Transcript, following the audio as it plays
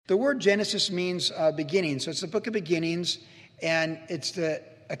The word Genesis means beginning. So it's the book of beginnings, and it's the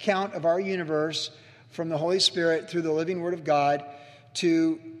account of our universe from the Holy Spirit through the living Word of God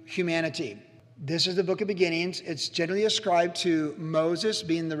to humanity. This is the book of beginnings. It's generally ascribed to Moses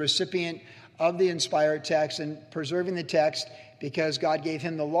being the recipient of the inspired text and preserving the text because God gave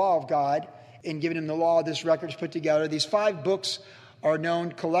him the law of God. In giving him the law, this record's put together. These 5 books are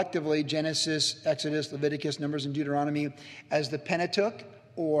known collectively, Genesis, Exodus, Leviticus, Numbers, and Deuteronomy, as the Pentateuch,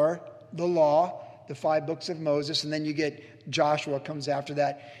 or the law, the 5 books of Moses. And then you get Joshua comes after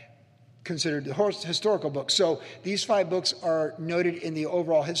that, considered the historical book. So these 5 books are noted in the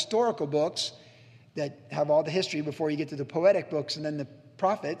overall historical books that have all the history before you get to the poetic books and then the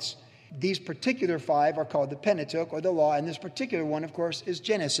prophets. These particular 5 are called the Pentateuch, or the law, and this particular one, of course, is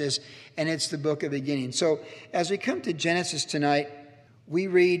Genesis, and it's the book of beginning. So as we come to Genesis tonight, we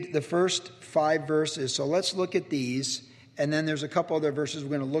read the first 5 verses. So let's look at these, and then there's a couple other verses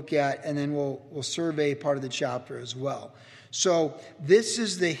we're going to look at, and then we'll survey part of the chapter as well. So this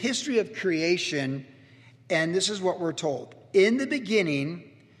is the history of creation, and this is what we're told. In the beginning,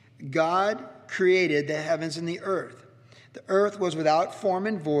 God created the heavens and the earth. The earth was without form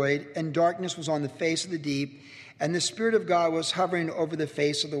and void, and darkness was on the face of the deep, and the Spirit of God was hovering over the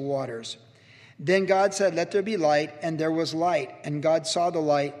face of the waters. Then God said, "Let there be light," and there was light. And God saw the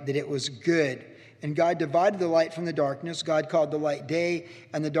light, that it was good. And God divided the light from the darkness. God called the light day,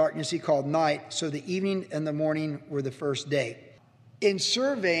 and the darkness he called night. So the evening and the morning were the first day. In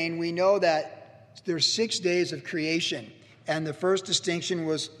surveying, we know that there's 6 days of creation. And the first distinction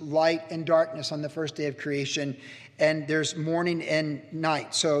was light and darkness on the first day of creation. And there's morning and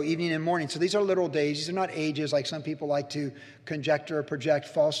night, so evening and morning. So these are literal days. These are not ages like some people like to conjecture or project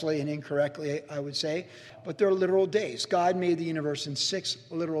falsely and incorrectly, I would say. But they're literal days. God made the universe in 6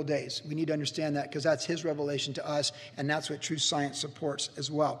 literal days. We need to understand that because that's his revelation to us, and that's what true science supports as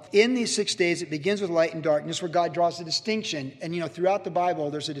well. In these 6 days, it begins with light and darkness, where God draws a distinction. And, throughout the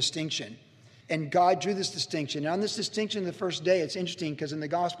Bible, there's a distinction. And God drew this distinction. And on this distinction, the first day, it's interesting because in the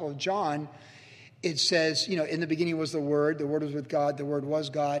Gospel of John, it says, in the beginning was the Word was with God, the Word was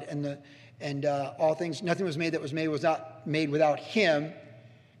God, and all things, nothing was made that was not made without him,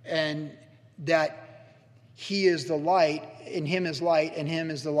 and that he is the light, in him is light, and him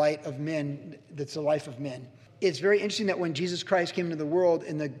is the light of men, that's the life of men. It's very interesting that when Jesus Christ came into the world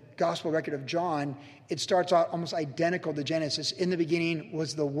in the Gospel record of John, it starts out almost identical to Genesis. In the beginning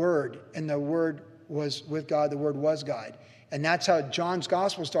was the Word, and the Word was with God, the Word was God. And that's how John's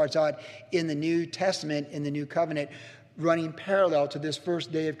gospel starts out in the New Testament, in the New Covenant, running parallel to this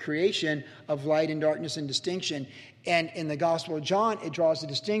first day of creation of light and darkness and distinction. And in the Gospel of John, it draws a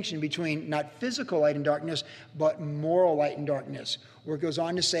distinction between not physical light and darkness, but moral light and darkness, where it goes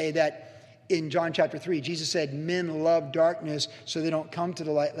on to say that in John chapter 3, Jesus said, men love darkness so they don't come to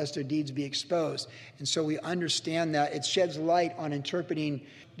the light lest their deeds be exposed. And so we understand that. It sheds light on interpreting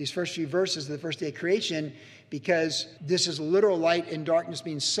these first few verses of the first day of creation, because this is literal light and darkness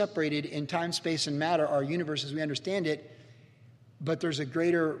being separated in time, space, and matter, our universe as we understand it. But there's a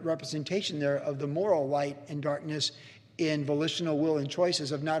greater representation there of the moral light and darkness in volitional will and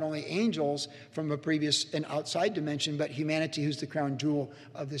choices of not only angels from a previous and outside dimension, but humanity, who's the crown jewel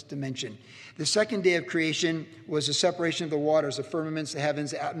of this dimension. The second day of creation was the separation of the waters, the firmaments, the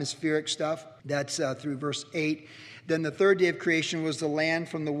heavens, the atmospheric stuff. That's through verse 8. Then the third day of creation was the land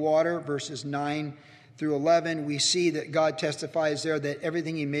from the water, verses 9 through 11. We see that God testifies there that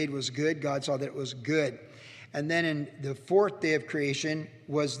everything he made was good. God saw that it was good. And then in the fourth day of creation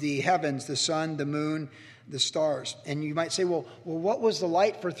was the heavens, the sun, the moon, the stars. And you might say, well, what was the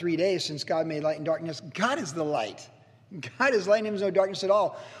light for 3 days since God made light and darkness? God is the light. God is light, and there is no darkness at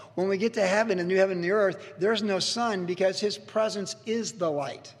all. When we get to heaven, the new heaven and the earth, there's no sun because his presence is the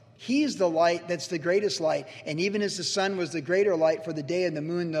light. He's the light that's the greatest light. And even as the sun was the greater light for the day and the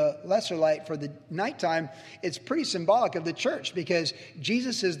moon the lesser light for the nighttime, it's pretty symbolic of the church because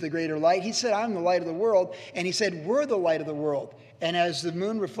Jesus is the greater light. He said, I'm the light of the world. And he said, we're the light of the world. And as the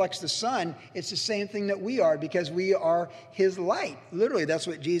moon reflects the sun, it's the same thing that we are because we are his light. Literally, that's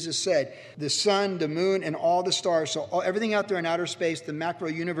what Jesus said. The sun, the moon, and all the stars. So everything out there in outer space, the macro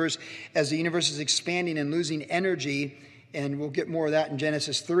universe, as the universe is expanding and losing energy, and we'll get more of that in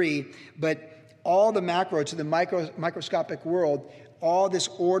Genesis 3, but all the macro to the microscopic world, all this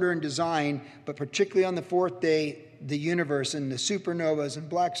order and design, but particularly on the fourth day, the universe and the supernovas and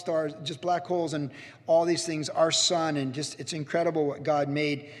black stars, just black holes and all these things, our sun, and just it's incredible what God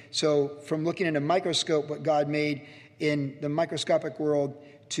made. So from looking at a microscope, what God made in the microscopic world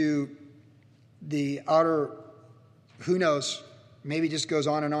to the outer, who knows, maybe just goes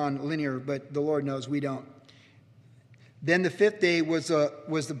on and on linear, but the Lord knows, we don't. Then the fifth day was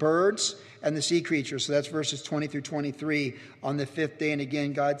the birds and the sea creatures. So that's verses 20 through 23 on the fifth day. And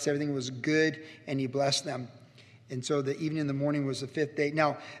again, God said everything was good and he blessed them. And so the evening and the morning was the fifth day.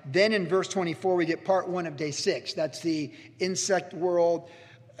 Now, then in verse 24, we get part one of day 6. That's the insect world,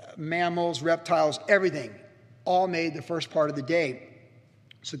 mammals, reptiles, everything, all made the first part of the day.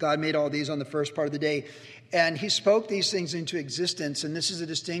 So God made all these on the first part of the day. And he spoke these things into existence. And this is a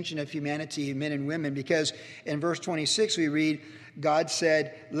distinction of humanity, men and women, because in verse 26 we read, God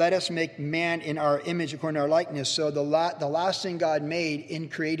said, let us make man in our image according to our likeness. So the last thing God made in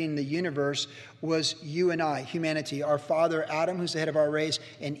creating the universe was you and I, humanity. Our father Adam, who's the head of our race,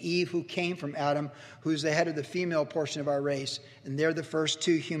 and Eve, who came from Adam, who's the head of the female portion of our race. And they're the first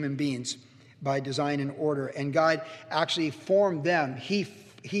two human beings by design and order. And God actually formed them.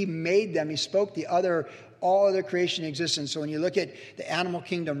 He made them. He spoke all other creation in existence. So when you look at the animal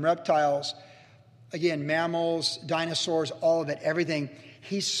kingdom, reptiles, again, mammals, dinosaurs, all of it, everything,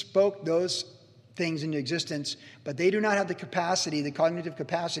 he spoke those things into existence, but they do not have the capacity, the cognitive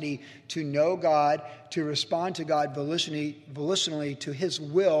capacity to know God, to respond to God volitionally to his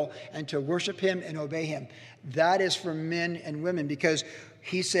will, and to worship him and obey him. That is for men and women, because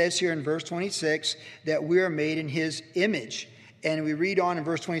he says here in verse 26 that we are made in his image. And we read on in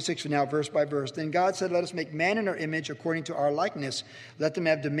verse 26 now, verse by verse. Then God said, let us make man in our image according to our likeness. Let them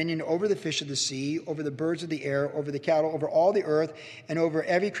have dominion over the fish of the sea, over the birds of the air, over the cattle, over all the earth, and over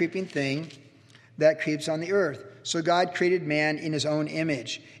every creeping thing that creeps on the earth. So God created man in his own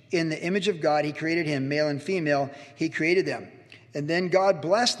image. In the image of God, he created him, male and female, he created them. And then God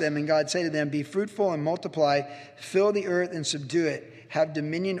blessed them, and God said to them, be fruitful and multiply, fill the earth and subdue it. Have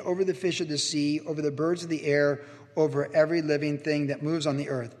dominion over the fish of the sea, over the birds of the air, over every living thing that moves on the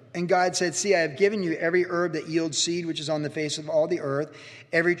earth. And God said, see, I have given you every herb that yields seed, which is on the face of all the earth.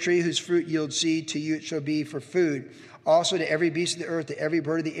 Every tree whose fruit yields seed, to you it shall be for food. Also to every beast of the earth, to every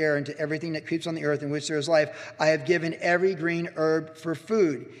bird of the air, and to everything that creeps on the earth in which there is life, I have given every green herb for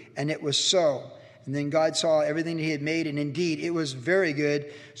food. And it was so. And then God saw everything that he had made, and indeed it was very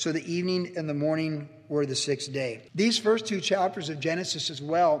good. So the evening and the morning were the sixth day. These first two chapters of Genesis as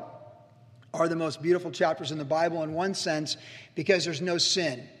well are the most beautiful chapters in the Bible in one sense, because there's no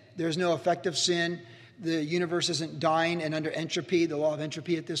sin. There's no effective sin. The universe isn't dying and under entropy, the law of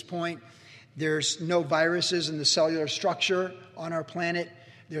entropy at this point. There's no viruses in the cellular structure on our planet.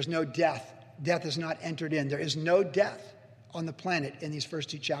 There's no death. Death is not entered in. There is no death on the planet in these first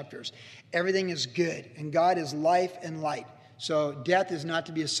two chapters. Everything is good, and God is life and light. So death is not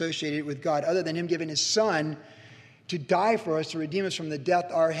to be associated with God, other than him giving his son to die for us, to redeem us from the death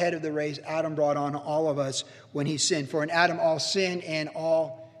our head of the race, Adam, brought on all of us when he sinned. For in Adam all sin and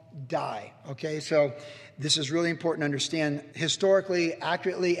all die. Okay, so this is really important to understand historically,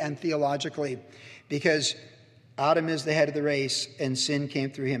 accurately, and theologically, because Adam is the head of the race and sin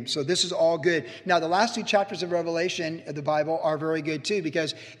came through him. So this is all good. Now, the last two chapters of Revelation of the Bible are very good too,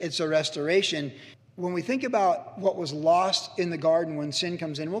 because it's a restoration. When we think about what was lost in the garden when sin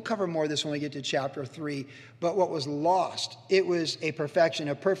comes in, we'll cover more of this when we get to chapter 3, but what was lost, it was a perfection,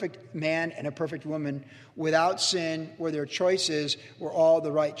 a perfect man and a perfect woman without sin, where their choices were all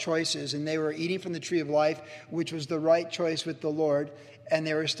the right choices, and they were eating from the tree of life, which was the right choice with the Lord, and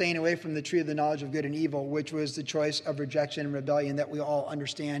they were staying away from the tree of the knowledge of good and evil, which was the choice of rejection and rebellion that we all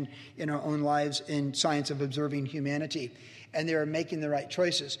understand in our own lives in science of observing humanity. And they were making the right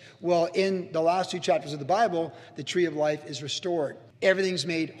choices. Well, in the last two chapters of the Bible, the tree of life is restored. Everything's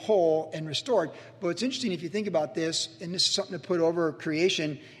made whole and restored. But what's interesting, if you think about this, and this is something to put over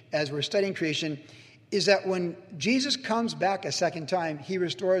creation as we're studying creation, is that when Jesus comes back a second time, he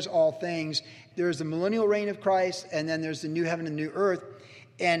restores all things. There's the millennial reign of Christ, and then there's the new heaven and new earth.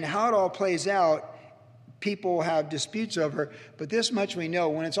 And how it all plays out, people have disputes over. But this much we know,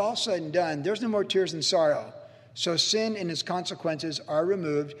 when it's all said and done, there's no more tears and sorrow. So sin and its consequences are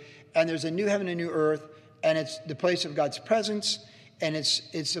removed, and there's a new heaven and new earth, and it's the place of God's presence, and it's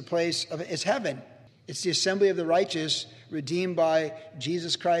the place of, it's heaven. It's the assembly of the righteous, redeemed by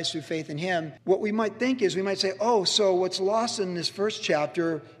Jesus Christ through faith in him. What we might think is, we might say, oh, so what's lost in this first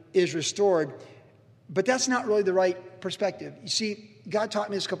chapter is restored. But that's not really the right perspective. You see, God taught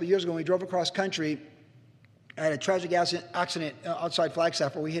me this a couple of years ago when we drove across country. I had a tragic accident outside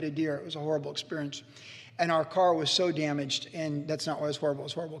Flagstaff where we hit a deer. It was a horrible experience. And our car was so damaged, and that's not why it was horrible. It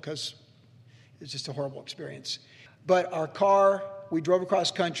was horrible because it was just a horrible experience. But our car, we drove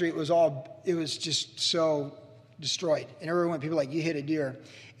across country. It was just so destroyed. And everywhere we went, people were like, you hit a deer.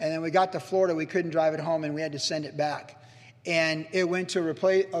 And then we got to Florida. We couldn't drive it home, and we had to send it back. And it went to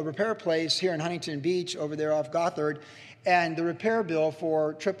a repair place here in Huntington Beach over there off Gothard. And the repair bill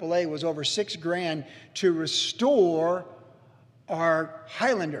for AAA was over $6,000 to restore our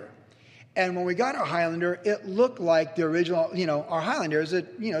Highlander. And when we got our Highlander, it looked like the original, our Highlander is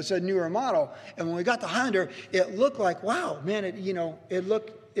it's a newer model. And when we got the Highlander, it looked like, wow, man, it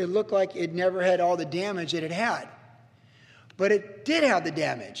looked like it never had all the damage that it had. But it did have the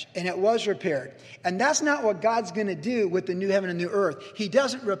damage, and it was repaired. And that's not what God's going to do with the new heaven and new earth. He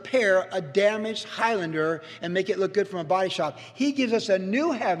doesn't repair a damaged Highlander and make it look good from a body shop. He gives us a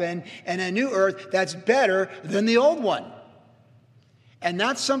new heaven and a new earth that's better than the old one. And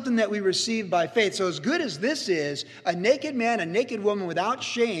that's something that we receive by faith. So as good as this is, a naked man, a naked woman without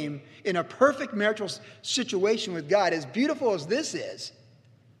shame in a perfect marital situation with God, as beautiful as this is,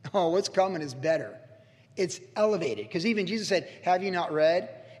 what's coming is better. It's elevated. Because even Jesus said, have you not read?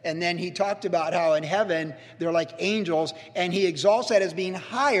 And then he talked about how in heaven they're like angels, and he exalts that as being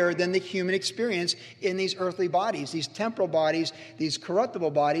higher than the human experience in these earthly bodies, these temporal bodies, these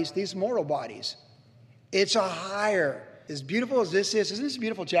corruptible bodies, these mortal bodies. It's a higher. As beautiful as this is, isn't this a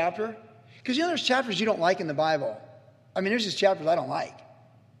beautiful chapter? Because there's chapters you don't like in the Bible. I mean, there's just chapters I don't like.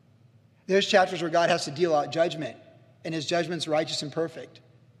 There's chapters where God has to deal out judgment, and his judgment's righteous and perfect.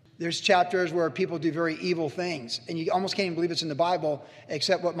 There's chapters where people do very evil things, and you almost can't even believe it's in the Bible,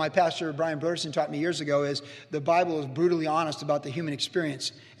 except what my pastor, Brian Burson, taught me years ago is the Bible is brutally honest about the human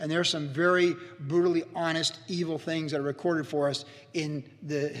experience. And there are some very brutally honest, evil things that are recorded for us in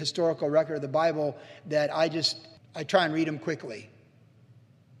the historical record of the Bible that I try and read them quickly.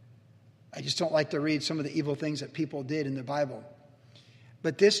 I just don't like to read some of the evil things that people did in the Bible.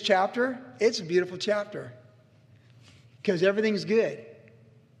 But this chapter, it's a beautiful chapter because everything's good.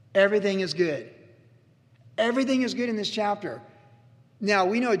 Everything is good. Everything is good in this chapter. Now,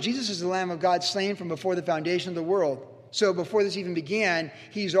 we know Jesus is the Lamb of God slain from before the foundation of the world. So before this even began,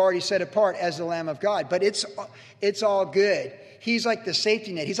 he's already set apart as the Lamb of God. But it's all good. He's like the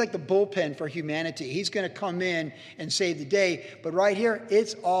safety net. He's like the bullpen for humanity. He's going to come in and save the day. But right here,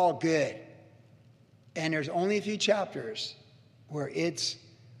 it's all good. And there's only a few chapters where it's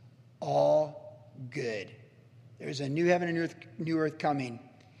all good. There's a new heaven and new earth coming.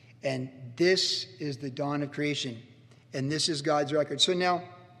 And this is the dawn of creation. And this is God's record. So now,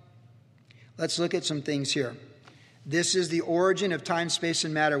 let's look at some things here. This is the origin of time, space,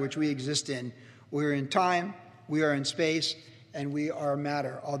 and matter which we exist in. We're in time, we are in space, and we are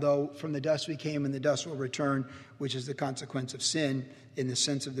matter. Although from the dust we came and the dust will return, which is the consequence of sin in the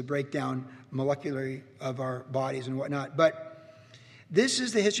sense of the breakdown molecularly of our bodies and whatnot. But this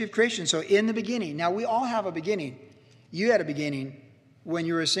is the history of creation. So in the beginning, now we all have a beginning. You had a beginning when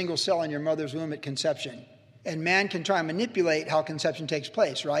you were a single cell in your mother's womb at conception. And man can try and manipulate how conception takes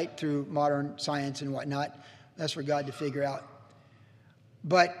place, right? Through modern science and whatnot. That's for God to figure out.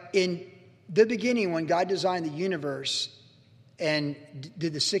 But in the beginning, when God designed the universe and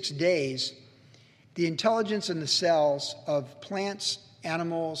did the 6 days, the intelligence in the cells of plants,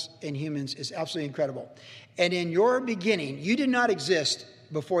 animals, and humans is absolutely incredible. And in your beginning, you did not exist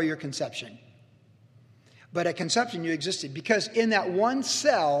before your conception. But at conception, you existed. Because in that one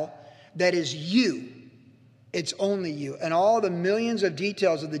cell that is you, it's only you. And all the millions of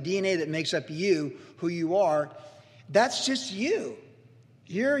details of the DNA that makes up you, who you are, that's just you.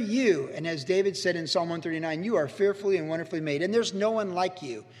 You're you. And as David said in Psalm 139, you are fearfully and wonderfully made. And there's no one like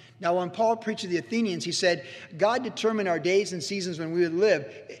you. Now, when Paul preached to the Athenians, he said, God determined our days and seasons when we would live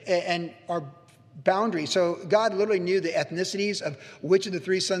and our boundary. So God literally knew the ethnicities of which of the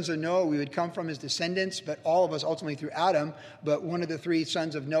 3 sons of Noah we would come from as descendants, but all of us ultimately through Adam, but one of the 3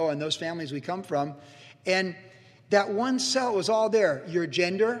 sons of Noah and those families we come from. And that one cell was all there. Your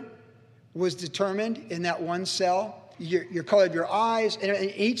gender was determined in that one cell. Your color of your eyes,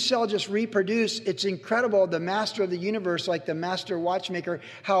 and each cell just reproduced. It's incredible, the master of the universe, like the master watchmaker,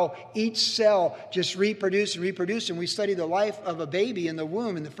 how each cell just reproduced and reproduced. And we study the life of a baby in the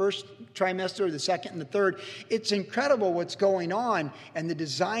womb in the first trimester, the second and the third. It's incredible what's going on, and the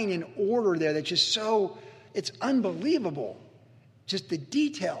design and order there that's just so, it's unbelievable. Just the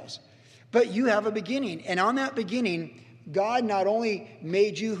details. But you have a beginning, and on that beginning, God not only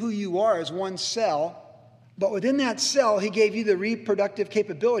made you who you are as one cell, but within that cell, he gave you the reproductive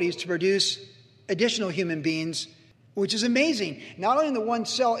capabilities to produce additional human beings, which is amazing. Not only in the one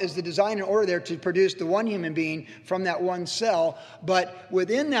cell is the design and order there to produce the one human being from that one cell, but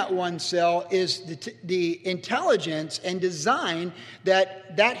within that one cell is the intelligence and design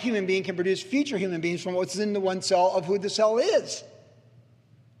that human being can produce future human beings from what's in the one cell of who the cell is.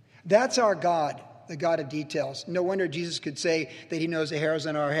 That's our God, the God of details. No wonder Jesus could say that he knows the hairs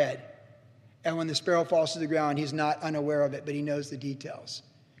on our head. And when the sparrow falls to the ground, he's not unaware of it, but he knows the details.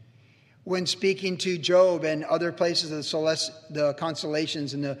 When speaking to Job and other places of the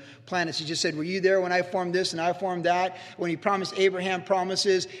constellations and the planets, he just said, were you there when I formed this and I formed that? When he promised Abraham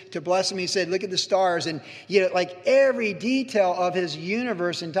promises to bless him, he said, look at the stars. And like every detail of his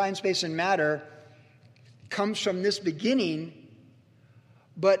universe in time, space, and matter comes from this beginning.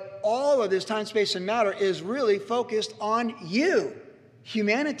 But all of this time, space, and matter is really focused on you,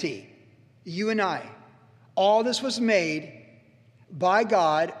 humanity, you and I. All this was made by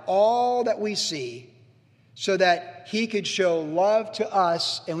God, all that we see, so that he could show love to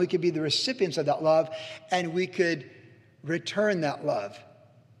us and we could be the recipients of that love and we could return that love,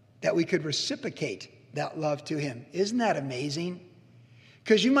 that we could reciprocate that love to him. Isn't that amazing?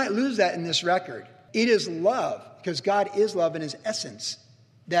 Because you might lose that in this record. It is love, because God is love in his essence,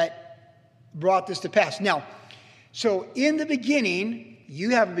 that brought this to pass. Now, so in the beginning, you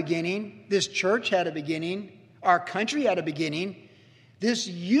have a beginning, this church had a beginning, our country had a beginning. This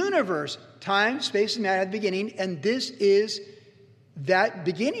universe, time, space, and matter had a beginning, and this is that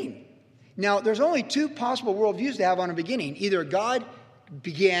beginning. Now, there's only two possible worldviews to have on a beginning. Either God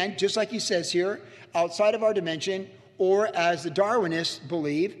began, just like he says here, outside of our dimension, or as the Darwinists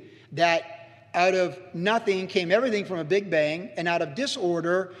believe, that out of nothing came everything from a big bang, and out of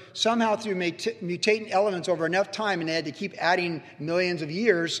disorder, somehow through mutating elements over enough time, and they had to keep adding millions of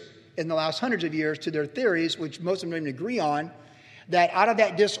years in the last hundreds of years to their theories, which most of them don't even agree on, that out of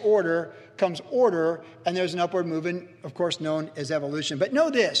that disorder comes order, and there's an upward movement, of course, known as evolution. But know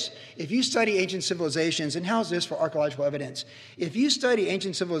this, if you study ancient civilizations, and how's this for archaeological evidence? If you study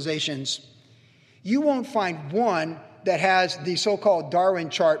ancient civilizations, you won't find one that has the so-called Darwin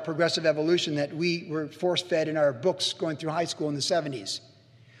chart, progressive evolution, that we were force-fed in our books going through high school in the 70s.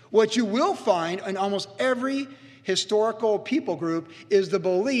 What you will find in almost every historical people group is the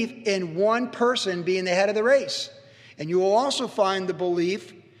belief in one person being the head of the race. And you will also find the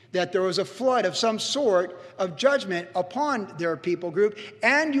belief that there was a flood of some sort of judgment upon their people group.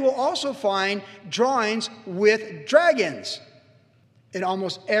 And you will also find drawings with dragons. In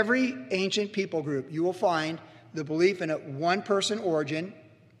almost every ancient people group, you will find the belief in a one-person origin,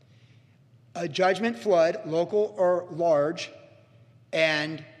 a judgment flood, local or large,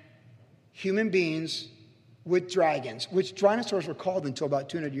 and human beings with dragons, which dinosaurs were called until about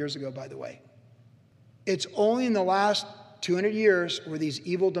 200 years ago, by the way. It's only in the last 200 years where these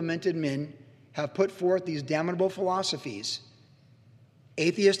evil, demented men have put forth these damnable philosophies,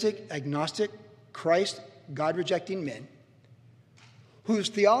 atheistic, agnostic, Christ, God-rejecting men, whose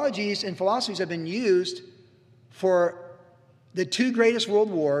theologies and philosophies have been used for the two greatest world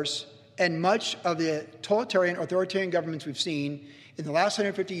wars and much of the totalitarian, authoritarian governments we've seen in the last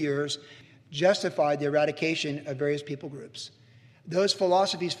 150 years justified the eradication of various people groups. Those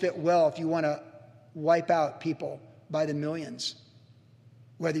philosophies fit well if you want to wipe out people by the millions.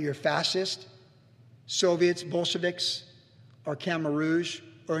 Whether you're fascist, Soviets, Bolsheviks, or Khmer Rouge,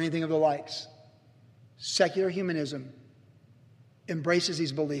 or anything of the likes. Secular humanism embraces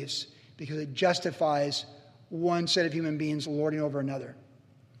these beliefs because it justifies one set of human beings lording over another.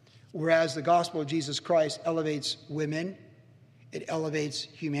 Whereas the gospel of Jesus Christ elevates women, it elevates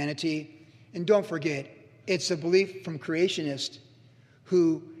humanity. And don't forget, it's a belief from creationists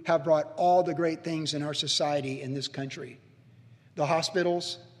who have brought all the great things in our society in this country. The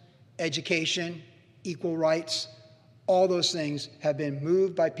hospitals, education, equal rights, all those things have been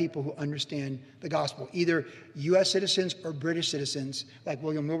moved by people who understand the gospel, either U.S. citizens or British citizens, like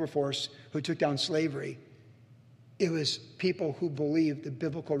William Wilberforce, who took down slavery. It was people who believed the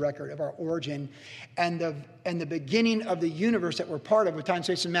biblical record of our origin and the beginning of the universe that we're part of with time,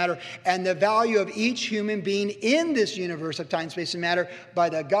 space, and matter, and the value of each human being in this universe of time, space, and matter by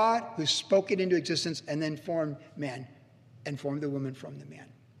the God who spoke it into existence and then formed man and formed the woman from the man.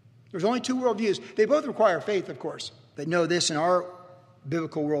 There's only two worldviews. They both require faith, of course. But know this, in our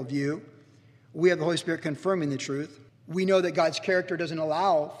biblical worldview, we have the Holy Spirit confirming the truth. We know that God's character doesn't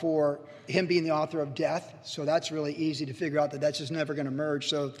allow for him being the author of death, so that's really easy to figure out that that's just never going to merge.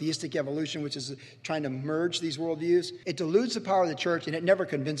 So theistic evolution, which is trying to merge these worldviews, it dilutes the power of the church, and it never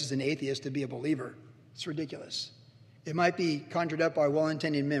convinces an atheist to be a believer. It's ridiculous. It might be conjured up by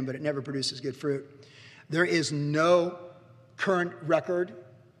well-intended men, but it never produces good fruit. There is no current record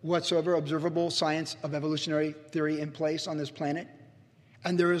whatsoever, observable science of evolutionary theory in place on this planet,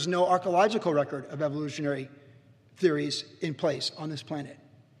 and there is no archaeological record of evolutionary theories in place on this planet.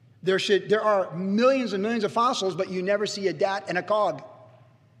 There are millions and millions of fossils, but you never see a dat and a cog.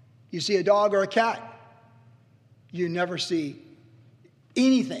 You see a dog or a cat. You never see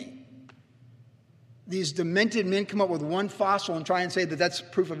anything these demented men come up with one fossil and try and say that that's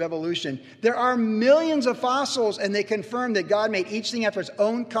proof of evolution. There are millions of fossils, and they confirm that God made each thing after its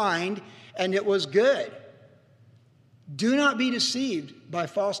own kind, and it was good. Do not be deceived by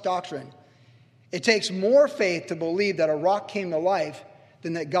false doctrine. It takes more faith to believe that a rock came to life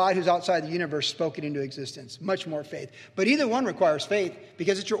than that God who's outside the universe spoke it into existence. Much more faith. But either one requires faith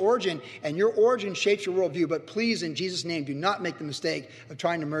because it's your origin, and your origin shapes your worldview. But please, in Jesus' name, do not make the mistake of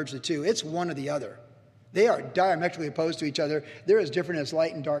trying to merge the two. It's one or the other. They are diametrically opposed to each other. They're as different as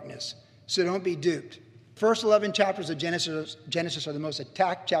light and darkness. So don't be duped. First 11 chapters of Genesis are the most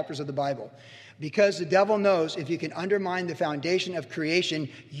attacked chapters of the Bible. Because the devil knows if you can undermine the foundation of creation,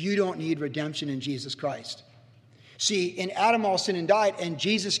 you don't need redemption in Jesus Christ. See, in Adam all sinned and died, and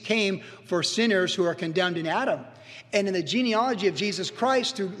Jesus came for sinners who are condemned in Adam. And in the genealogy of Jesus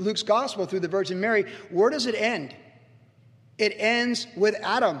Christ through Luke's gospel, through the Virgin Mary, where does it end? It ends with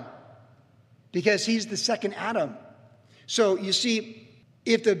Adam, because he's the second Adam. So you see,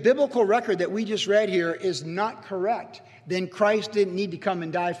 if the biblical record that we just read here is not correct, then Christ didn't need to come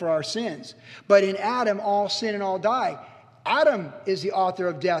and die for our sins. But in Adam, all sin and all die. Adam is the author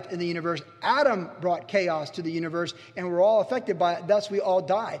of death in the universe. Adam brought chaos to the universe, and we're all affected by it. Thus, we all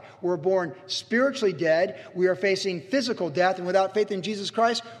die. We're born spiritually dead. We are facing physical death, and without faith in Jesus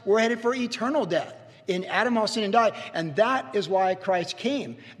Christ, we're headed for eternal death. In Adam, all sin and died, and that is why Christ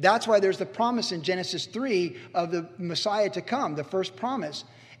came. That's why there's the promise in Genesis 3 of the Messiah to come, the first promise.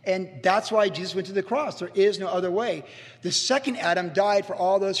 And that's why Jesus went to the cross. There is no other way. The second Adam died for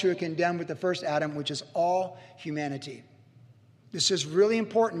all those who are condemned with the first Adam, which is all humanity. This is really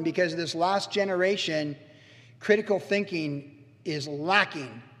important because this last generation, critical thinking is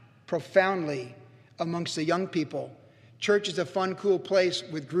lacking profoundly amongst the young people. Church is a fun, cool place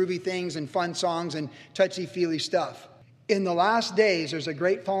with groovy things and fun songs and touchy-feely stuff. In the last days, there's a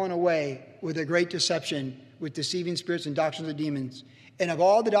great falling away with a great deception with deceiving spirits and doctrines of demons. And of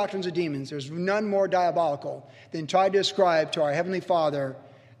all the doctrines of demons, there's none more diabolical than trying to ascribe to our Heavenly Father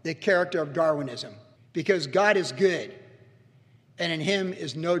the character of Darwinism. Because God is good, and in him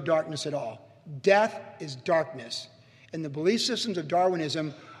is no darkness at all. Death is darkness. And the belief systems of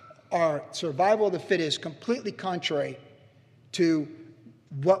Darwinism are survival of the fittest, completely contrary to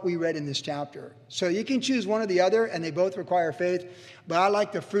what we read in this chapter. So you can choose one or the other, and they both require faith. But I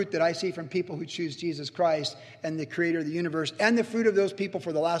like the fruit that I see from people who choose Jesus Christ and the creator of the universe, and the fruit of those people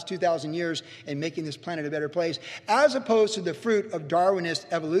for the last 2,000 years in making this planet a better place, as opposed to the fruit of Darwinist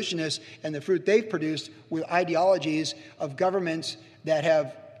evolutionists and the fruit they've produced with ideologies of governments that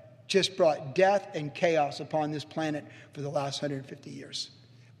have just brought death and chaos upon this planet for the last 150 years.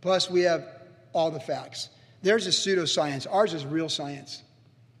 Plus, we have all the facts. Theirs is pseudoscience. Ours is real science.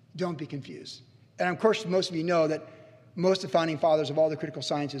 Don't be confused. And of course, most of you know that most of the founding fathers of all the critical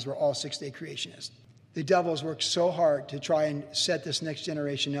sciences were all six-day creationists. The devil has worked so hard to try and set this next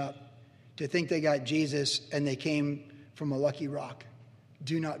generation up to think they got Jesus and they came from a lucky rock.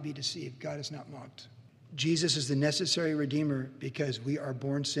 Do not be deceived. God is not mocked. Jesus is the necessary Redeemer because we are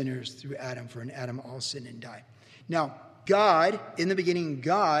born sinners through Adam, for in Adam all sin and die. Now, God, in the beginning,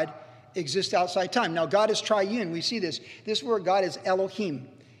 God exists outside time. Now, God is triune. We see this. This word God is Elohim.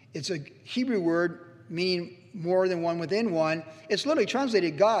 It's a Hebrew word meaning more than one within one. It's literally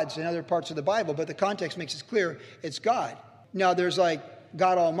translated gods in other parts of the Bible, but the context makes it clear it's God. Now, there's like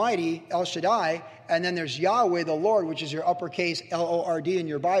God Almighty, El Shaddai, and then there's Yahweh, the Lord, which is your uppercase L-O-R-D in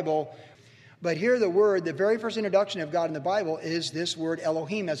your Bible. But here the word, the very first introduction of God in the Bible is this word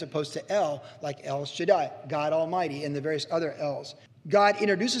Elohim as opposed to El, like El Shaddai, God Almighty, and the various other L's. God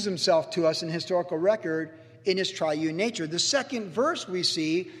introduces himself to us in historical record in his triune nature. The second verse we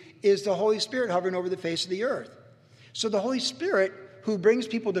see is the Holy Spirit hovering over the face of the earth. So the Holy Spirit, who brings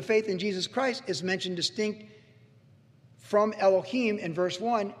people to faith in Jesus Christ, is mentioned distinct from Elohim in verse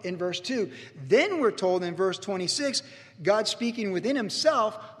 1, in verse 2. Then we're told in verse 26, God speaking within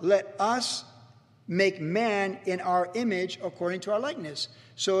himself, let us make man in our image according to our likeness.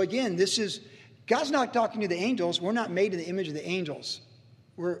 So again, God's not talking to the angels. We're not made in the image of the angels.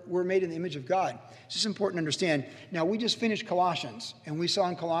 We're made in the image of God. This is important to understand. Now, we just finished Colossians, and we saw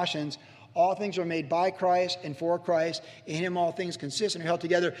in Colossians, all things are made by Christ and for Christ. In him all things consist and are held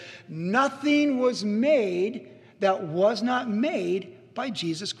together. Nothing was made that was not made by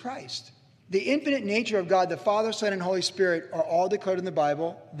Jesus Christ. The infinite nature of God, the Father, Son, and Holy Spirit are all declared in the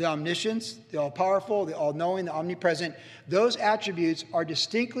Bible. The omniscience, the all-powerful, the all-knowing, the omnipresent. Those attributes are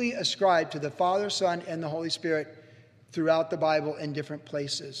distinctly ascribed to the Father, Son, and the Holy Spirit throughout the Bible in different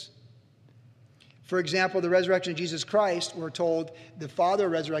places. For example, the resurrection of Jesus Christ, we're told the Father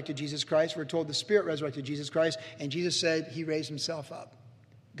resurrected Jesus Christ. We're told the Spirit resurrected Jesus Christ. And Jesus said he raised himself up.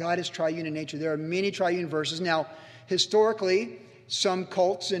 God is triune in nature. There are many triune verses. Now, historically, some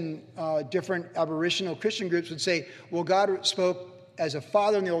cults and different aboriginal Christian groups would say, well, God spoke as a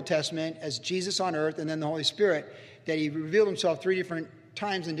father in the Old Testament, as Jesus on earth, and then the Holy Spirit, that he revealed himself 3 different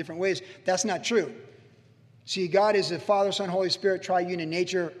times in different ways. That's not true. See, God is the Father, Son, Holy Spirit, triune in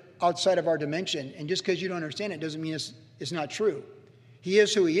nature outside of our dimension. And just because you don't understand it doesn't mean it's not true. He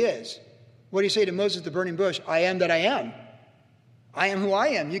is who he is. What did he say to Moses at the burning bush? I am that I am. I am who I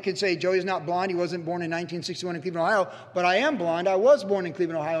am. You could say Joey's not blonde. He wasn't born in 1961 in Cleveland, Ohio. But I am blonde. I was born in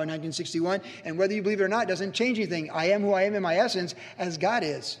Cleveland, Ohio in 1961. And whether you believe it or not doesn't change anything. I am who I am in my essence as God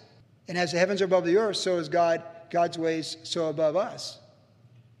is. And as the heavens are above the earth, so is God. God's ways so above us.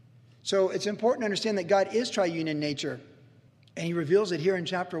 So it's important to understand that God is triune in nature. And he reveals it here in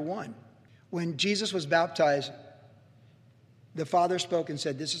chapter 1. When Jesus was baptized, the Father spoke and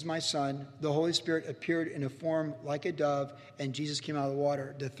said, this is my Son. The Holy Spirit appeared in a form like a dove, and Jesus came out of the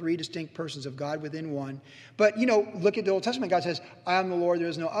water. The 3 distinct persons of God within one. But, look at the Old Testament. God says, I am the Lord, there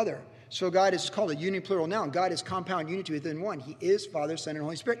is no other. So God is called a uniplural noun. God is compound unity within one. He is Father, Son, and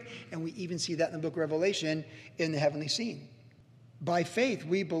Holy Spirit. And we even see that in the book of Revelation in the heavenly scene. By faith,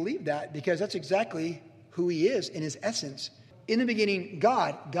 we believe that because that's exactly who he is in his essence. In the beginning,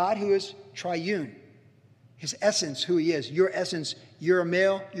 God who is triune. His essence, who he is. Your essence, you're a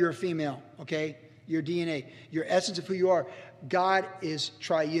male, you're a female, okay? Your DNA, your essence of who you are. God is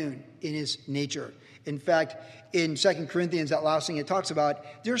triune in his nature. In fact, in 2 Corinthians, that last thing it talks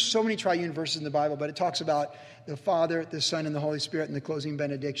about, there's so many triune verses in the Bible, but it talks about the Father, the Son, and the Holy Spirit in the closing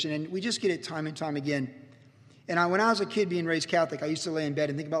benediction. And we just get it time and time again. And when I was a kid being raised Catholic, I used to lay in bed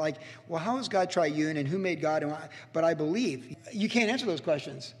and think about how is God triune and who made God? But I believe you can't answer those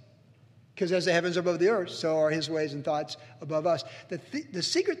questions. Because as the heavens are above the earth, so are his ways and thoughts above us. The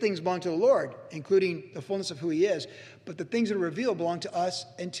secret things belong to the Lord, including the fullness of who he is. But the things that are revealed belong to us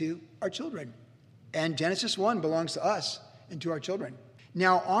and to our children. And Genesis 1 belongs to us and to our children.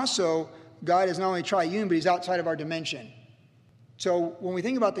 Now, also, God is not only triune, but he's outside of our dimension. So when we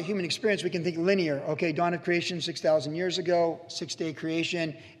think about the human experience, we can think linear. Okay, dawn of creation 6,000 years ago, 6-day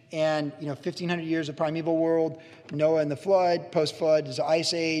creation, and 1,500 years of primeval world, Noah and the flood, post-flood is the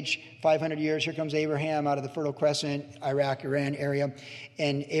ice age, 500 years, here comes Abraham out of the Fertile Crescent, Iraq, Iran area,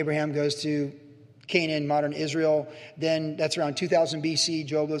 and Abraham goes to Canaan, modern Israel. Then that's around 2000 BC,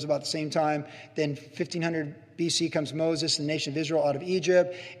 Job was about the same time. Then 1500 BC comes Moses and the nation of Israel out of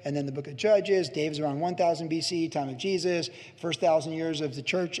Egypt. And then the book of Judges, David's around 1000 BC, time of Jesus, first 1,000 years of the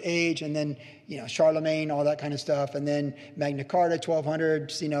church age, and then, Charlemagne, all that kind of stuff. And then Magna Carta,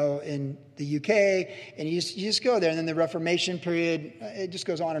 1200, in the UK. And you just go there. And then the Reformation period, it just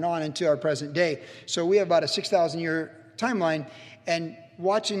goes on into our present day. So we have about a 6,000 year timeline. And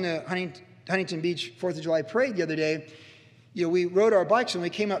watching the Huntington Beach 4th of July parade the other day, we rode our bikes and we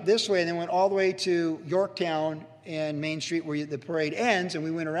came up this way and then went all the way to Yorktown and Main Street where the parade ends, and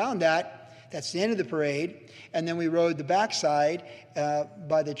we went around that. That's the end of the parade. And then we rode the backside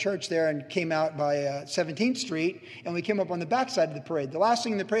by the church there and came out by 17th Street, and we came up on the backside of the parade. The last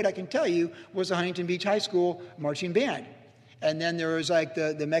thing in the parade I can tell you was the Huntington Beach High School marching band. And then there was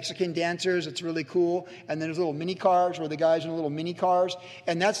the Mexican dancers. It's really cool. And then there's little mini cars where the guys are in little mini cars.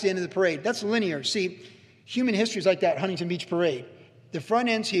 And that's the end of the parade. That's linear. See, human history is like that Huntington Beach parade. The front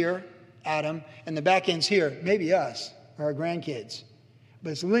end's here, Adam, and the back end's here. Maybe us or our grandkids.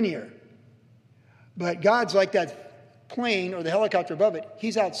 But it's linear. But God's like that plane or the helicopter above it.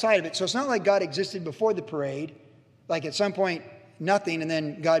 He's outside of it. So it's not like God existed before the parade. Like at some point, nothing, and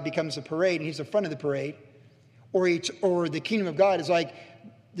then God becomes the parade, and he's the front of the parade. Or the kingdom of God is like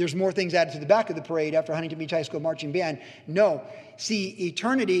there's more things added to the back of the parade after Huntington Beach High School marching band. No. See,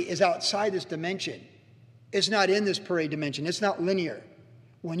 eternity is outside this dimension. It's not in this parade dimension. It's not linear.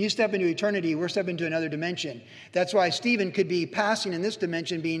 When you step into eternity, we're stepping into another dimension. That's why Stephen could be passing in this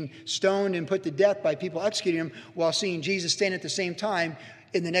dimension, being stoned and put to death by people executing him, while seeing Jesus stand at the same time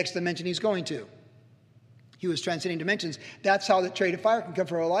in the next dimension he's going to. He was transcending dimensions. That's how the chariot of fire can come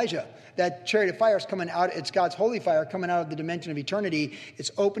for Elijah. That chariot of fire is coming out. It's God's holy fire coming out of the dimension of eternity.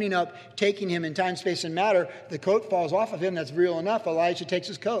 It's opening up, taking him in time, space, and matter. The coat falls off of him. That's real enough. Elijah takes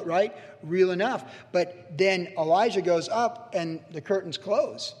his coat, right? Real enough. But then Elijah goes up and the curtains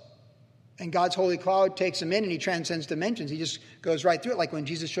close. And God's holy cloud takes him in and he transcends dimensions. He just goes right through it. Like when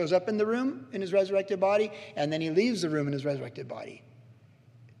Jesus shows up in the room in his resurrected body and then he leaves the room in his resurrected body.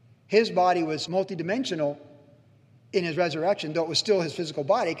 His body was multidimensional in his resurrection, though it was still his physical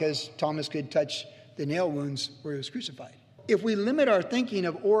body because Thomas could touch the nail wounds where he was crucified. If we limit our thinking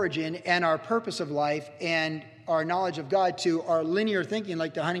of origin and our purpose of life and our knowledge of God to our linear thinking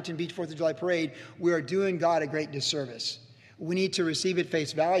like the Huntington Beach 4th of July parade, we are doing God a great disservice. We need to receive at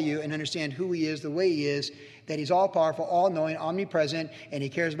face value and understand who he is, the way he is, that he's all-powerful, all-knowing, omnipresent, and he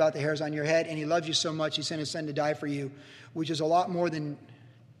cares about the hairs on your head, and he loves you so much he sent his son to die for you, which is a lot more than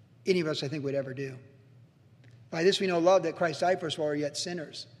any of us, I think, would ever do. By this we know love, that Christ died for us while we were yet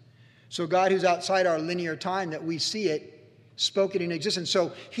sinners. So God, who's outside our linear time, that we see it, spoke it into existence.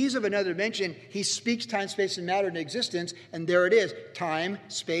 So he's of another dimension. He speaks time, space, and matter into existence, and there it is, time,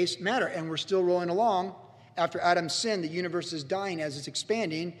 space, matter. And we're still rolling along. After Adam's sin, the universe is dying as it's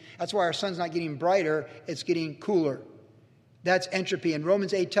expanding. That's why our sun's not getting brighter, it's getting cooler. That's entropy. And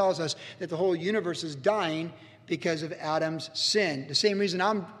Romans 8 tells us that the whole universe is dying because of Adam's sin. The same reason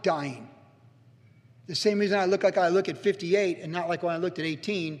I'm dying. The same reason I look like I look at 58 and not like when I looked at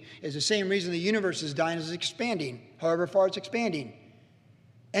 18 is the same reason the universe is dying, is expanding, however far it's expanding.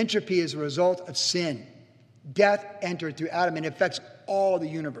 Entropy is a result of sin. Death entered through Adam and it affects all the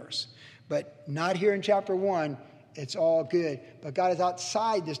universe. But not here in chapter 1. It's all good. But God is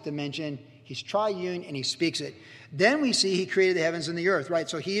outside this dimension. He's triune and he speaks it. Then we see he created the heavens and the earth, right?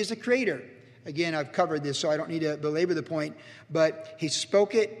 So he is the creator. Again, I've covered this, so I don't need to belabor the point. But he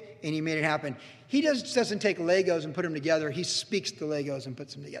spoke it and he made it happen. He doesn't take Legos and put them together. He speaks the Legos and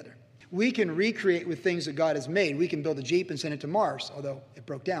puts them together. We can recreate with things that God has made. We can build a Jeep and send it to Mars, although it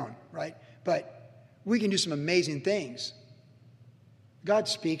broke down, right? But we can do some amazing things. God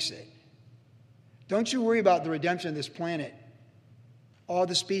speaks it. Don't you worry about the redemption of this planet. All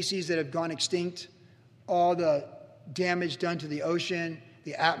the species that have gone extinct, all the damage done to the ocean,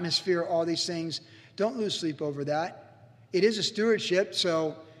 the atmosphere, all these things. Don't lose sleep over that. It is a stewardship,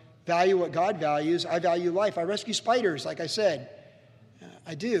 so value what God values. I value life. I rescue spiders, like I said.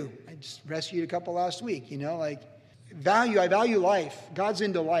 I do. I just rescued a couple last week, I value life. God's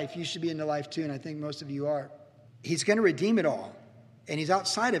into life. You should be into life too, and I think most of you are. He's going to redeem it all. And he's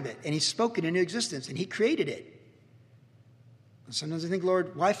outside of it, and he spoke it into existence, and he created it. And sometimes I think,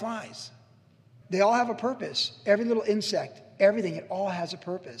 Lord, why flies? They all have a purpose. Every little insect, everything, it all has a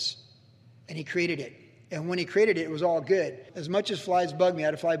purpose. And he created it. And when he created it, it was all good. As much as flies bug me, I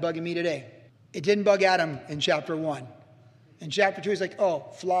had a fly bugging me today. It didn't bug Adam in chapter 1. In chapter 2, he's like, oh,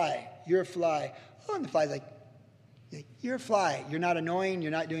 fly, you're a fly. Oh, and the fly's like, you're a fly. You're not annoying.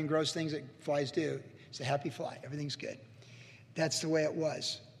 You're not doing gross things that flies do. It's a happy fly. Everything's good. That's the way it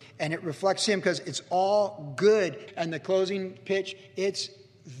was. And it reflects him because it's all good. And the closing pitch, it's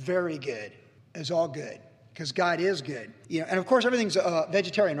very good. It's all good because God is good. And of course, everything's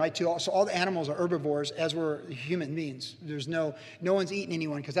vegetarian, right? Too. So all the animals are herbivores, as were human beings. There's no one's eating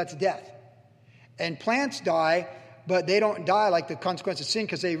anyone because that's death. And plants die, but they don't die like the consequence of sin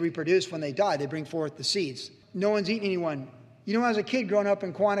because they reproduce when they die. They bring forth the seeds. No one's eating anyone. As a kid growing up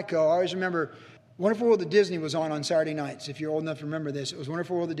in Quantico, I always remember Wonderful World of Disney was on Saturday nights. If you're old enough to remember this, it was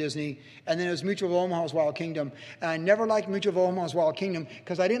Wonderful World of Disney, and then it was Mutual of Omaha's Wild Kingdom. And I never liked Mutual of Omaha's Wild Kingdom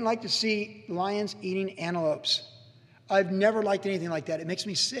because I didn't like to see lions eating antelopes. I've never liked anything like that. It makes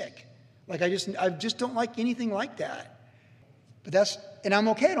me sick. I just don't like anything like that. And I'm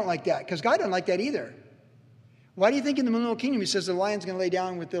okay I don't like that because God doesn't like that either. Why do you think in the Millennial Kingdom he says the lion's going to lay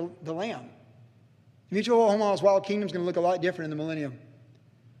down with the lamb? Mutual of Omaha's Wild Kingdom is going to look a lot different in the millennium.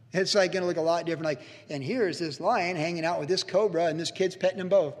 It's going to look a lot different. And here's this lion hanging out with this cobra and this kid's petting them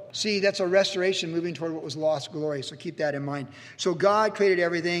both. See, that's a restoration moving toward what was lost glory. So keep that in mind. So God created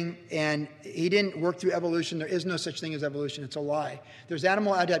everything and he didn't work through evolution. There is no such thing as evolution. It's a lie. There's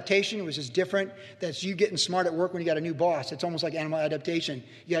animal adaptation, which is different. That's you getting smart at work when you got a new boss. It's almost like animal adaptation.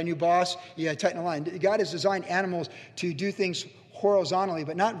 You got a new boss, you got to tighten the line. God has designed animals to do things horizontally,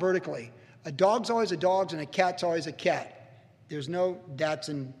 but not vertically. A dog's always a dog and a cat's always a cat. There's no dats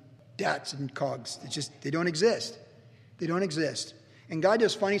and cogs. It's just, they don't exist. They don't exist. And God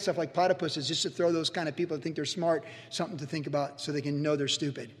does funny stuff like platypuses just to throw those kind of people that think they're smart something to think about so they can know they're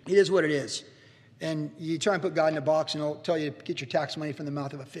stupid. It is what it is. And you try and put God in a box and he'll tell you to get your tax money from the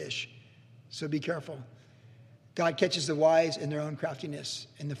mouth of a fish. So be careful. God catches the wise in their own craftiness.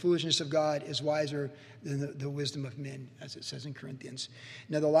 And the foolishness of God is wiser than the wisdom of men, as it says in Corinthians.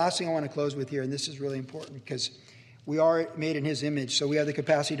 Now, the last thing I want to close with here, and this is really important because we are made in his image, so we have the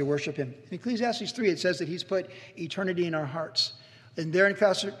capacity to worship him. In Ecclesiastes 3, it says that he's put eternity in our hearts. And there in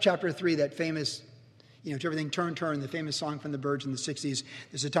chapter 3, that famous, to everything turn, the famous song from the Byrds in the 60s,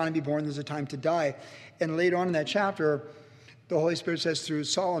 there's a time to be born, there's a time to die. And later on in that chapter, the Holy Spirit says through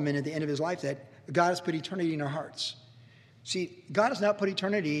Solomon at the end of his life that God has put eternity in our hearts. See, God has not put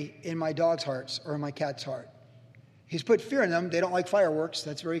eternity in my dog's hearts or in my cat's heart. He's put fear in them. They don't like fireworks.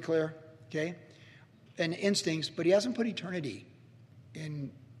 That's very clear, okay? And instincts, but he hasn't put eternity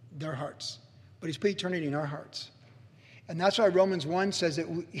in their hearts. But he's put eternity in our hearts. And that's why Romans 1 says that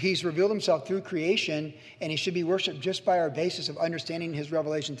he's revealed himself through creation, and he should be worshipped just by our basis of understanding his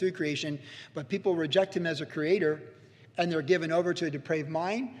revelation through creation. But people reject him as a creator, and they're given over to a depraved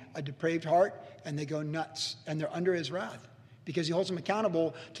mind, a depraved heart, and they go nuts, and they're under his wrath. Because he holds them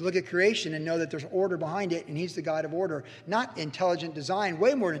accountable to look at creation and know that there's order behind it, and he's the God of order. Not intelligent design,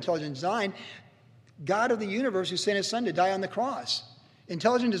 way more than intelligent design. God of the universe who sent his son to die on the cross.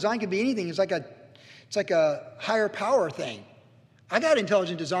 Intelligent design could be anything. It's like a higher power thing. I got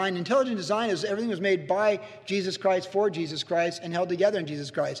intelligent design. Intelligent design is everything was made by Jesus Christ, for Jesus Christ, and held together in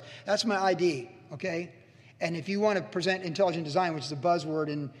Jesus Christ. That's my ID, okay? And if you want to present intelligent design, which is a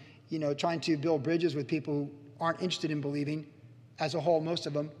buzzword, and trying to build bridges with people who aren't interested in believing, as a whole, most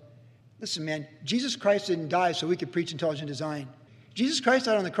of them. Listen, man, Jesus Christ didn't die so we could preach intelligent design. Jesus Christ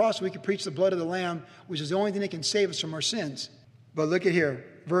died on the cross so we could preach the blood of the Lamb, which is the only thing that can save us from our sins. But look at here,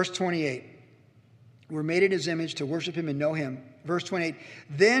 verse 28. We're made in his image to worship him and know him. Verse 28,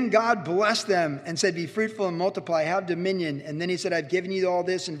 then God blessed them and said, be fruitful and multiply, have dominion. And then he said, I've given you all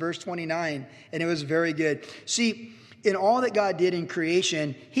this in verse 29. And it was very good. See, in all that God did in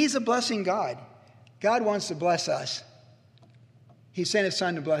creation, he's a blessing God. God wants to bless us. He sent his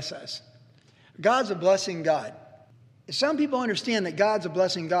son to bless us. God's a blessing God. Some people understand that God's a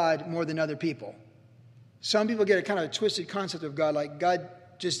blessing God more than other people. Some people get a kind of a twisted concept of God, like God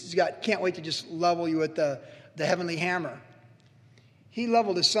can't wait to just level you with the heavenly hammer. He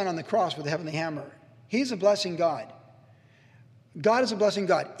leveled his son on the cross with the heavenly hammer. He's a blessing God. God is a blessing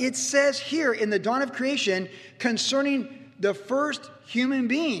God. It says here in the dawn of creation concerning the first human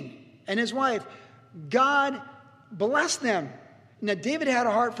being and his wife, God blessed them. Now, David had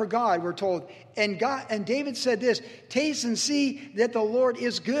a heart for God, we're told. And David said this, taste and see that the Lord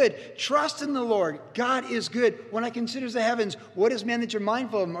is good. Trust in the Lord. God is good. When I consider the heavens, what is man that you're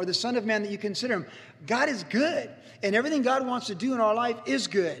mindful of him, or the son of man that you consider him? God is good. And everything God wants to do in our life is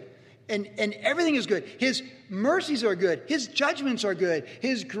good. And everything is good. His mercies are good. His judgments are good.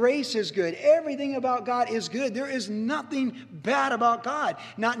 His grace is good. Everything about God is good. There is nothing bad about God.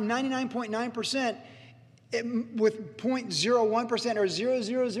 Not 99.9%. With 0.01% or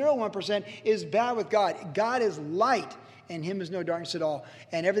 0.0001% is bad with God. God is light, and him is no darkness at all.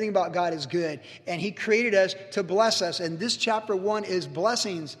 And everything about God is good. And he created us to bless us. And this chapter 1 is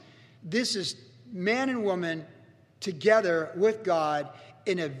blessings. This is man and woman together with God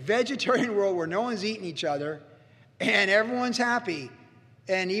in a vegetarian world where no one's eating each other and everyone's happy.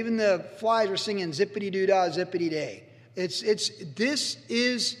 And even the flies are singing zippity-doo-dah, zippity-day. This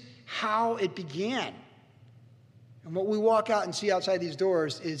is how it began. And what we walk out and see outside these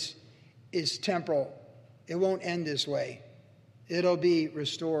doors is temporal. It won't end this way. It'll be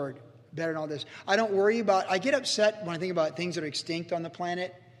restored better than all this. I get upset when I think about things that are extinct on the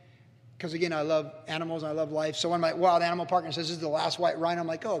planet. Because again, I love animals and I love life. So when my wild animal partner says this is the last white rhino, I'm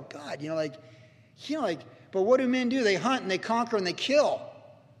like, oh God, but what do men do? They hunt and they conquer and they kill.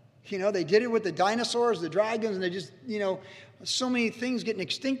 They did it with the dinosaurs, the dragons, and they just, so many things getting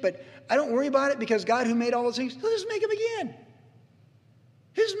extinct. But I don't worry about it because God who made all those things, he'll just make them again.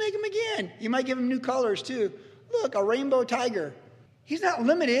 He'll just make them again. You might give them new colors too. Look, a rainbow tiger. He's not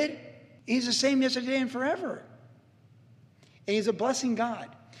limited. He's the same yesterday and forever. And he's a blessing God.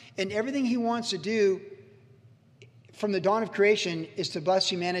 And everything he wants to do from the dawn of creation is to bless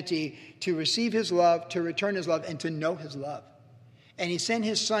humanity, to receive his love, to return his love, and to know his love. And he sent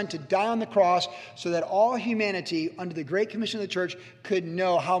his son to die on the cross so that all humanity, under the Great Commission of the church, could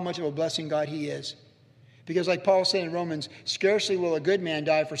know how much of a blessing God he is. Because like Paul said in Romans, scarcely will a good man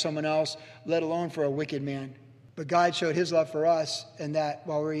die for someone else, let alone for a wicked man. But God showed his love for us, and that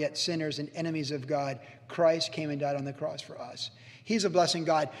while we were yet sinners and enemies of God, Christ came and died on the cross for us. He's a blessing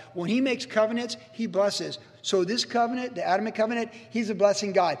God. When he makes covenants, he blesses. So this covenant, the Adamic covenant, he's a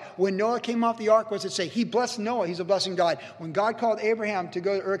blessing God. When Noah came off the ark, what does it say? He blessed Noah. He's a blessing God. When God called Abraham to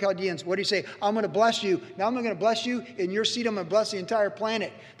go to Ur Chaldeans, what did he say? I'm going to bless you. Now I'm going to bless you. In your seed, I'm going to bless the entire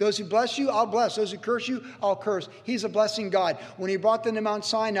planet. Those who bless you, I'll bless. Those who curse you, I'll curse. He's a blessing God. When he brought them to Mount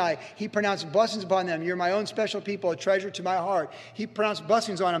Sinai, he pronounced blessings upon them. You're my own special people, a treasure to my heart. He pronounced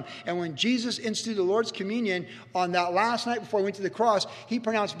blessings on them. And when Jesus instituted the Lord's communion on that last night before he went to the cross, he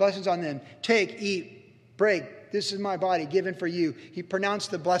pronounced blessings on them. Take, eat, break. This is my body given for you. He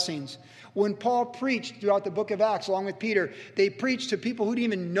pronounced the blessings. When Paul preached throughout the book of Acts, along with Peter, they preached to people who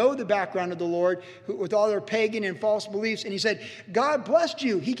didn't even know the background of the Lord, with all their pagan and false beliefs. And he said, God blessed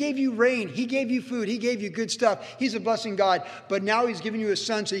you. He gave you rain. He gave you food. He gave you good stuff. He's a blessing God. But now he's given you his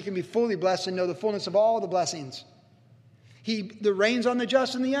son so you can be fully blessed and know the fullness of all the blessings. The rain's on the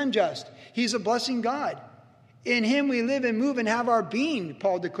just and the unjust. He's a blessing God. In him we live and move and have our being,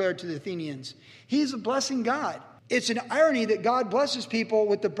 Paul declared to the Athenians. He's a blessing God. It's an irony that God blesses people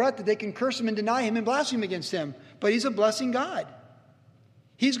with the breath that they can curse him and deny him and blaspheme against him. But he's a blessing God.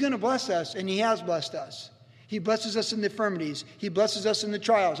 He's going to bless us, and he has blessed us. He blesses us in the infirmities. He blesses us in the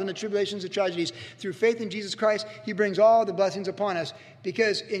trials and the tribulations and tragedies. Through faith in Jesus Christ, he brings all the blessings upon us,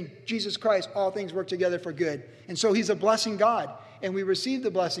 because in Jesus Christ, all things work together for good. And so he's a blessing God, and we receive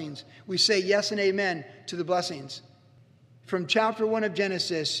the blessings. We say yes and amen to the blessings. From chapter 1 of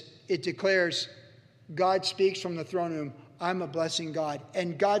Genesis, it declares, God speaks from the throne room, I'm a blessing God.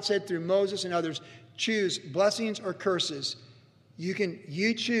 And God said through Moses and others, choose blessings or curses.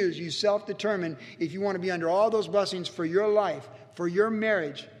 You choose, you self-determine if you want to be under all those blessings for your life, for your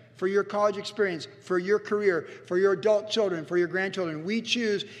marriage, for your college experience, for your career, for your adult children, for your grandchildren. We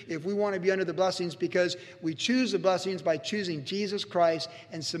choose if we want to be under the blessings, because we choose the blessings by choosing Jesus Christ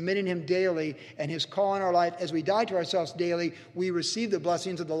and submitting him daily and his call in our life. As we die to ourselves daily, we receive the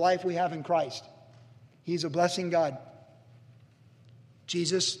blessings of the life we have in Christ. He's a blessing God.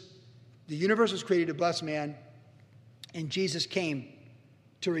 Jesus, the universe was created to bless man, and Jesus came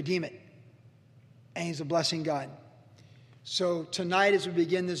to redeem it. And he's a blessing God. So tonight, as we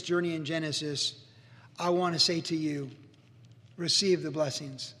begin this journey in Genesis, I want to say to you, receive the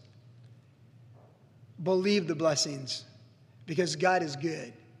blessings. Believe the blessings, because God is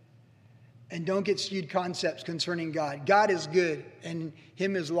good. And don't get skewed concepts concerning God. God is good, and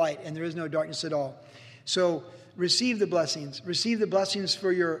him is light, and there is no darkness at all. So receive the blessings. Receive the blessings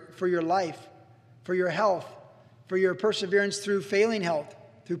for your life, for your health, for your perseverance through failing health,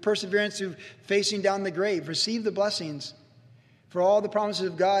 through perseverance through facing down the grave. Receive the blessings. For all the promises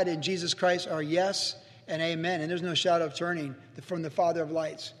of God in Jesus Christ are yes and amen. And there's no shadow of turning from the Father of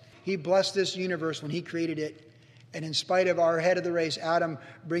lights. He blessed this universe when he created it. And in spite of our head of the race, Adam,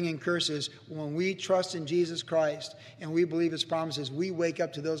 bringing curses, when we trust in Jesus Christ and we believe his promises, we wake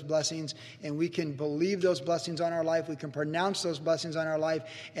up to those blessings, and we can believe those blessings on our life. We can pronounce those blessings on our life,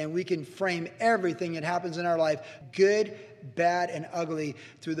 and we can frame everything that happens in our life, good, bad, and ugly,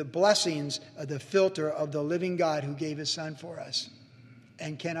 through the blessings of the filter of the living God who gave his son for us.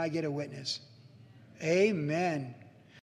 And can I get a witness? Amen.